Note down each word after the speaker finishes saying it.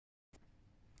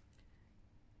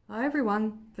Hi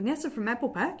everyone, Vanessa from Apple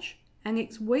Patch, and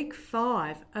it's week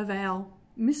 5 of our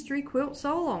Mystery Quilt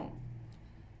sew-along.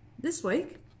 This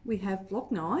week we have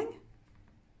block 9,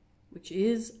 which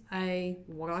is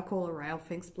what I call a rail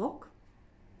fence block.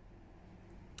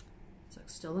 So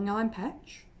still a 9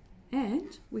 patch.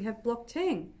 And we have block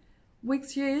 10,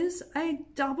 which is a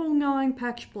double 9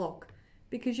 patch block,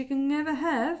 because you can never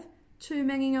have too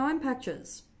many 9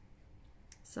 patches.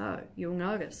 So you'll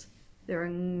notice there are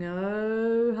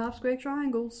no half square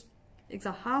triangles. It's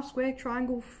a half square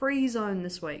triangle free zone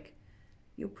this week.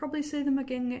 You'll probably see them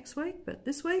again next week, but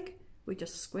this week we're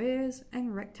just squares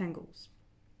and rectangles.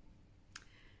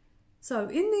 So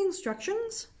in the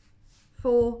instructions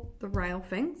for the rail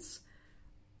fence,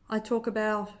 I talk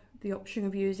about the option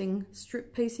of using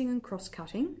strip piecing and cross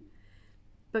cutting,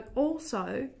 but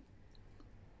also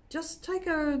just take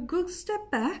a good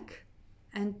step back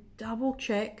and double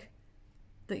check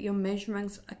that your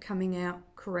measurements are coming out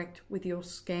correct with your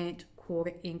scant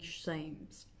 1/4 inch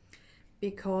seams,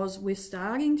 because we're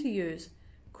starting to use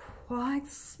quite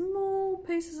small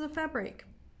pieces of fabric,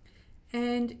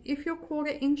 and if your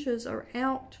 1/4 inches are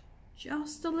out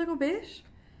just a little bit,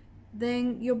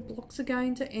 then your blocks are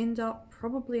going to end up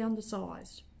probably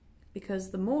undersized,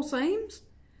 because the more seams,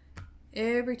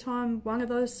 every time one of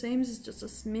those seams is just a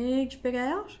smidge bit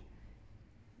out,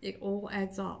 it all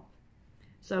adds up.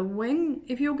 So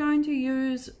if you're going to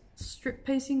use strip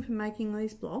piecing for making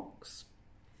these blocks,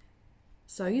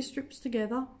 sew your strips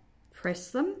together,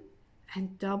 press them,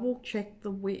 and double check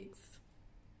the width.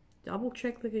 Double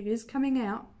check that it is coming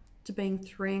out to being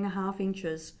 3.5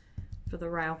 inches for the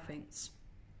rail fence.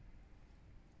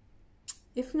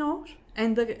 If not,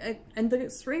 and that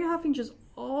it's 3.5 inches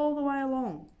all the way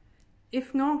along.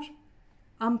 If not,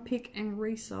 unpick and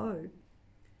re-sew,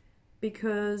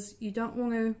 because you don't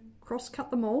want to cross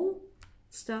cut them all,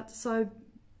 start to sew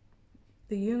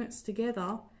the units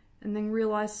together, and then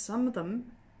realize some of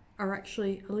them are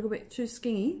actually a little bit too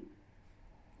skinny,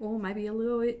 or maybe a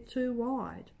little bit too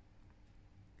wide.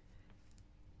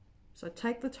 So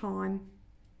take the time,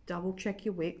 double check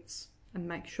your widths, and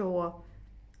make sure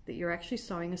that you're actually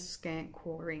sewing a scant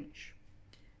 1/4 inch.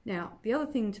 Now, the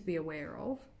other thing to be aware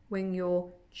of when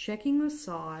you're checking the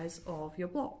size of your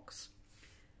blocks,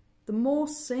 the more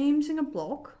seams in a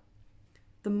block,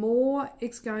 the more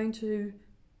it's going to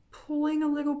pulling a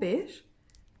little bit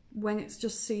when it's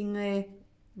just sitting there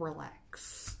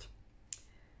relaxed.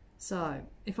 So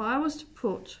if I was to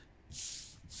put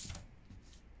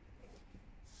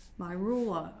my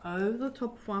ruler over the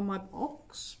top of one of my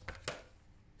blocks,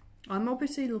 I'm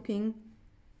obviously looking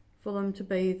for them to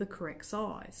be the correct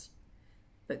size.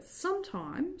 But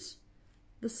sometimes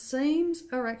the seams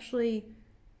are actually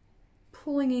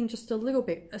pulling in just a little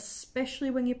bit, especially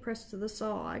when you press to the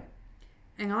side.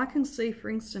 And I can see, for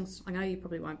instance, I know you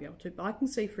probably won't be able to, but I can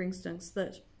see, for instance,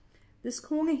 that this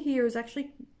corner here is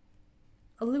actually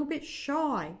a little bit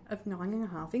shy of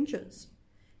 9.5 inches.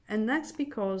 And that's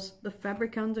because the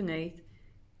fabric underneath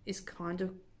is kind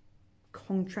of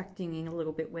contracting in a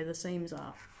little bit where the seams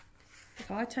are. If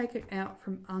I take it out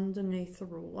from underneath the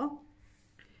ruler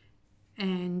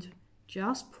and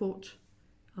just put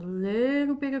a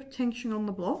little bit of tension on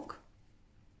the block,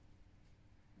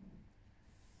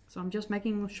 so I'm just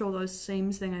making sure those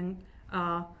seams then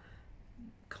are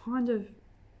kind of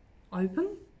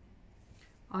open,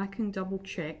 I can double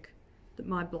check that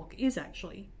my block is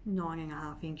actually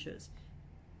 9.5 inches.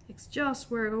 It's just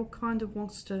where it all kind of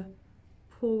wants to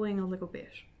pull in a little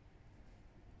bit.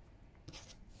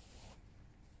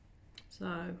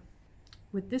 So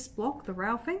with this block, the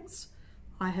rail fence,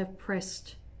 I have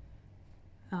pressed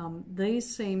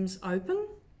these seams open,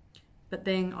 but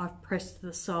then I've pressed to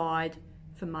the side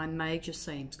for my major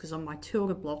seams, because on my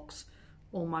tilde blocks,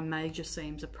 all my major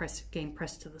seams are getting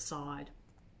pressed to the side.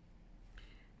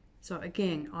 So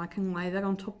again, I can lay that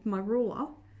on top of my ruler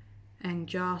and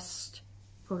just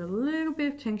put a little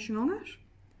bit of tension on it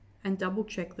and double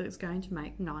check that it's going to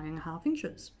make 9.5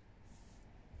 inches.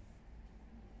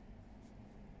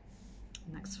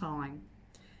 And that's fine.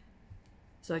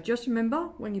 So just remember,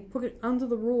 when you put it under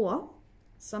the ruler,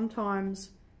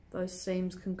 sometimes those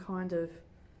seams can kind of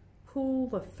pull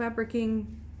the fabric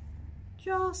in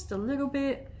just a little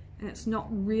bit, and it's not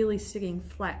really sitting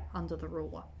flat under the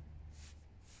ruler.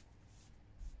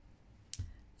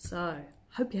 So,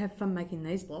 hope you have fun making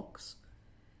these blocks.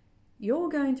 You're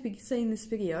going to be seeing this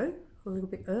video a little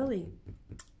bit early,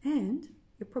 and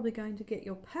you're probably going to get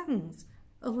your patterns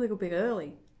a little bit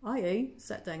early, i.e.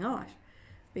 Saturday night,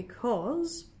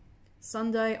 because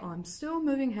Sunday I'm still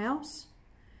moving house,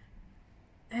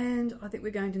 and I think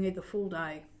we're going to need the full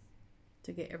day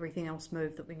to get everything else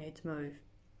moved that we need to move.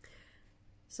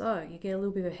 So you get a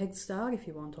little bit of a head start if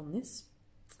you want on this.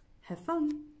 Have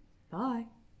fun. Bye.